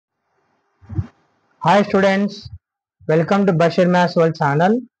Hi students, welcome to Basheer Maths World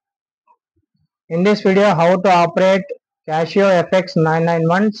channel. In this video, how to operate Casio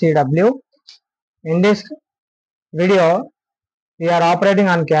fx-991CW. In this video, we are operating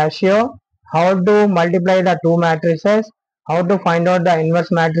on Casio, how to multiply the two matrices, how to find out the inverse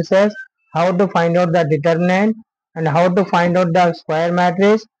matrices, how to find out the determinant, and how to find out the square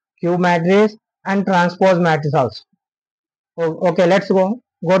matrix, cube matrix, and transpose matrix also. Okay, let's go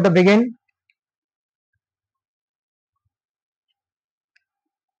to begin.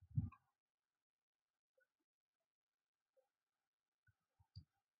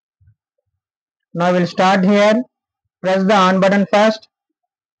 Now we'll start here. Press the on button first,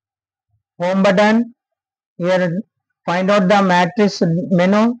 home button. Here find out the matrix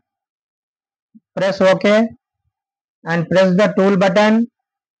menu, press OK and press the tool button,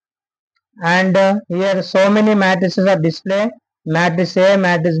 and here so many matrices are displayed: matrix A,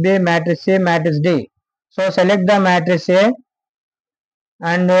 matrix B, matrix C, matrix D. So select the matrix A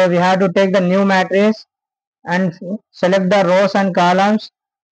and we have to take the new matrix and select the rows and columns.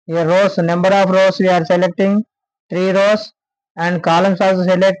 Here rows, number of rows we are selecting 3 rows, and columns also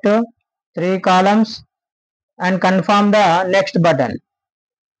select 3 columns, and confirm the next button.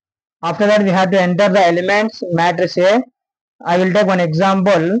 After that we have to enter the elements matrix A. I will take one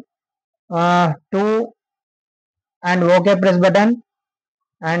example, 2 and OK, press button,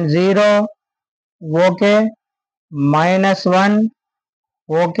 and 0 OK, minus 1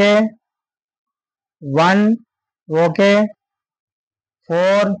 OK, 1 OK,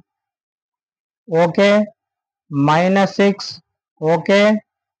 4 OK, minus 6 OK,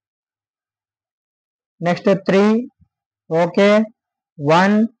 next 3 OK,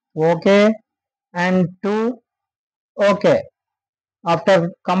 1 OK, and 2 OK.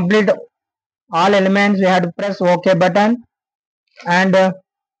 After complete all elements, we have to press OK button, and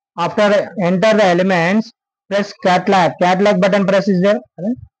after enter the elements, press catalog button, press is there,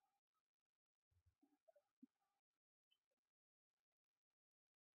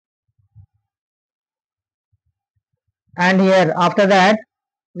 and here after that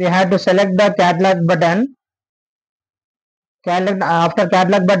we have to select the catalog button. After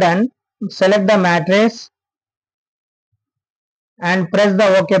catalog button, select the matrix and press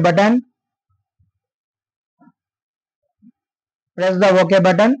the OK button. Press the OK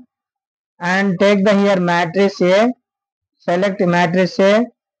button and take the here matrix A. Select matrix A.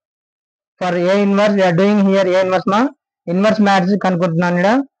 For A inverse, we are doing here A inverse inverse matrix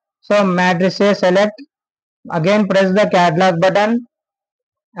kanukuntunnanu. So matrix A select, again press the catalog button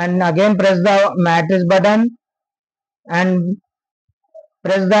and again press the matrix button and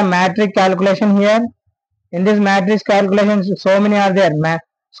press the matrix calculation here. In this matrix calculations, so many are there: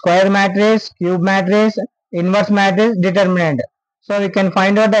 square matrix, cube matrix, inverse matrix, determinant. So we can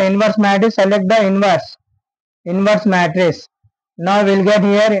find out the inverse matrix. Select the inverse matrix. Now we'll get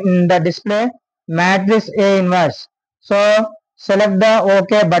here in the display matrix A inverse. So select the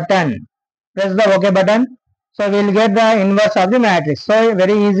OK button. Press the OK button. So we'll get the inverse of the matrix. So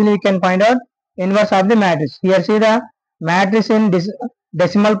very easily we can find out inverse of the matrix. Here see the matrix in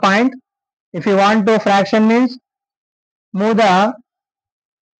decimal point. If you want to fraction, means move the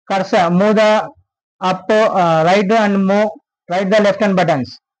cursor, move the up to right and move right the left hand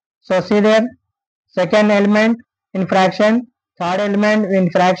buttons. So see there, second element in fraction, third element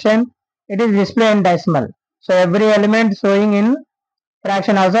in fraction, it is displayed in decimal. So every element showing in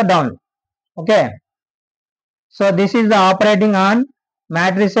fraction also down. Okay. So this is the operating on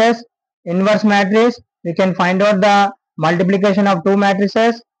matrices. Inverse matrix, we can find out the multiplication of 2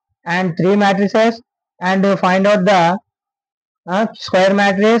 matrices and 3 matrices, and find out the square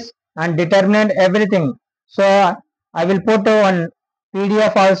matrix and determinant, everything. So I will put one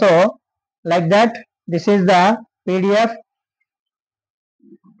PDF also like that. This is the PDF.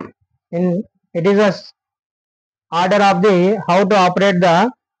 It is a order of the how to operate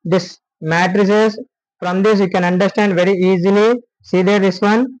the this matrices. From this you can understand very easily. See there, this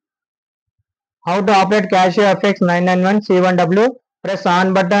one, how to operate Casio fx-991CW. Press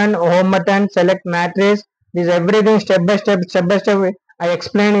on button, home button, select matrix. This everything step by step I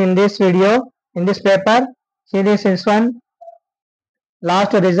explained in this video, in this paper. See this one.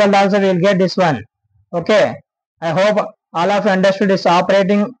 Last result also we will get this one. Okay. I hope all of you understood this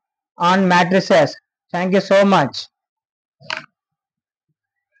operating on matrices. Thank you so much.